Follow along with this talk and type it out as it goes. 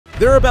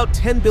There are about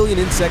 10 billion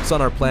insects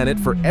on our planet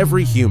for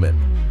every human.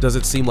 Does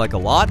it seem like a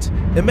lot?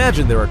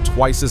 Imagine there are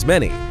twice as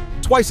many.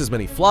 Twice as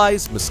many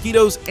flies,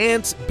 mosquitoes,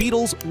 ants,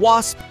 beetles,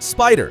 wasps,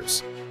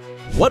 spiders.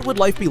 What would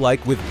life be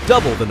like with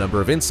double the number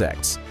of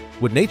insects?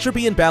 Would nature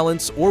be in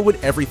balance, or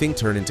would everything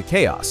turn into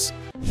chaos?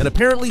 An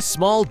apparently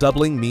small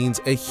doubling means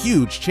a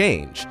huge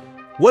change.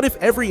 What if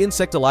every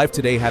insect alive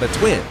today had a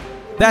twin?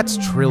 That's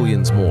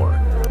trillions more.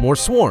 More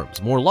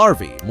swarms, more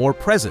larvae, more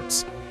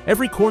presence.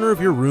 Every corner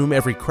of your room,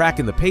 every crack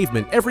in the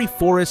pavement, every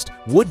forest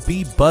would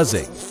be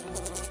buzzing.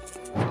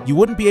 You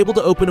wouldn't be able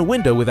to open a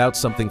window without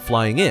something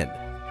flying in.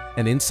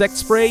 An insect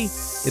spray?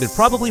 It'd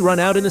probably run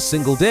out in a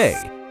single day.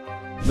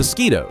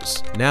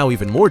 Mosquitoes, now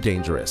even more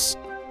dangerous.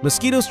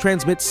 Mosquitoes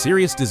transmit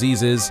serious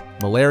diseases,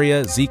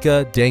 malaria,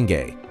 Zika,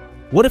 dengue.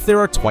 What if there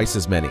are twice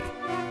as many?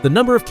 The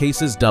number of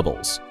cases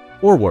doubles,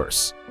 or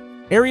worse.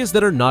 Areas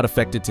that are not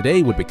affected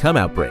today would become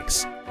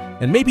outbreaks.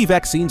 And maybe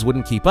vaccines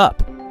wouldn't keep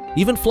up.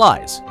 Even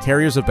flies,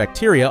 carriers of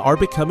bacteria, are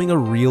becoming a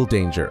real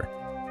danger.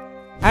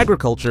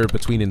 Agriculture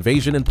between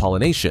invasion and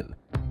pollination.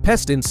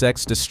 Pest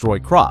insects destroy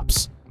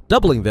crops.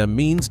 Doubling them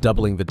means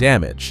doubling the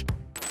damage.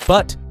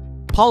 But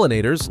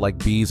pollinators,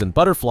 like bees and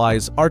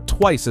butterflies, are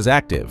twice as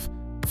active.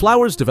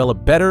 Flowers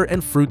develop better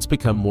and fruits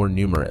become more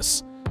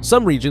numerous.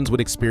 Some regions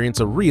would experience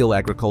a real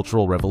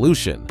agricultural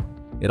revolution.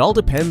 It all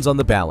depends on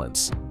the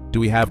balance. Do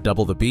we have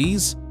double the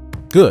bees?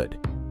 Good.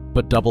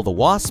 But double the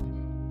wasps,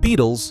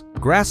 beetles,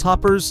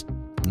 grasshoppers?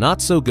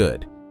 Not so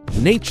good.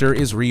 Nature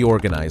is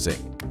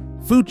reorganizing.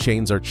 Food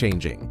chains are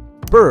changing.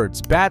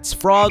 Birds, bats,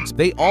 frogs,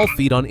 they all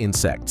feed on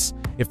insects.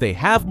 If they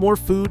have more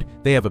food,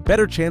 they have a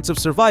better chance of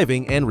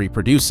surviving and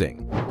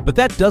reproducing. But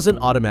that doesn't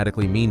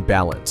automatically mean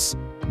balance.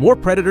 More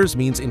predators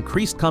means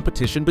increased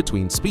competition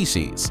between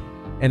species.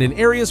 And in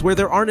areas where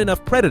there aren't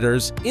enough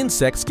predators,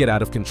 insects get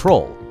out of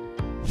control.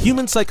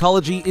 Human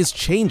psychology is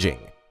changing.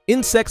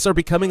 Insects are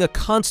becoming a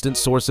constant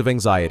source of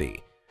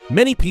anxiety.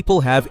 Many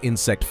people have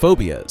insect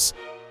phobias.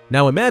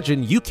 Now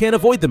imagine you can't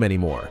avoid them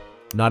anymore.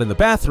 Not in the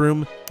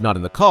bathroom, not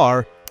in the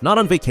car, not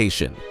on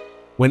vacation.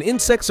 When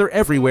insects are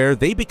everywhere,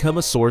 they become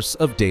a source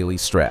of daily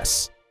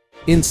stress.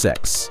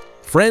 Insects,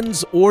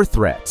 friends or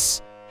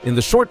threats? In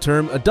the short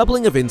term, a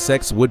doubling of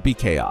insects would be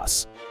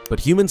chaos. But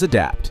humans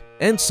adapt,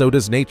 and so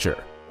does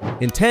nature.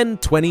 In 10,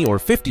 20, or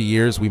 50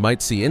 years, we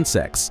might see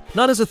insects,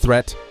 not as a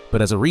threat,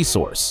 but as a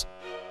resource.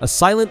 A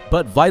silent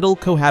but vital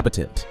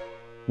cohabitant.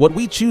 What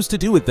we choose to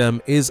do with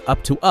them is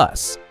up to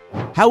us.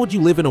 How would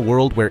you live in a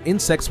world where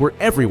insects were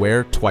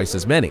everywhere twice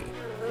as many?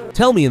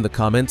 Tell me in the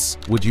comments,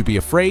 would you be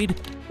afraid,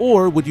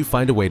 or would you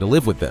find a way to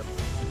live with them?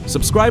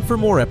 Subscribe for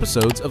more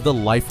episodes of the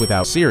Life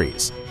Without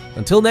series.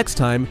 Until next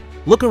time,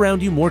 look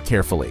around you more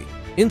carefully.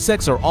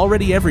 Insects are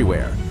already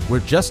everywhere. We're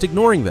just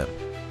ignoring them.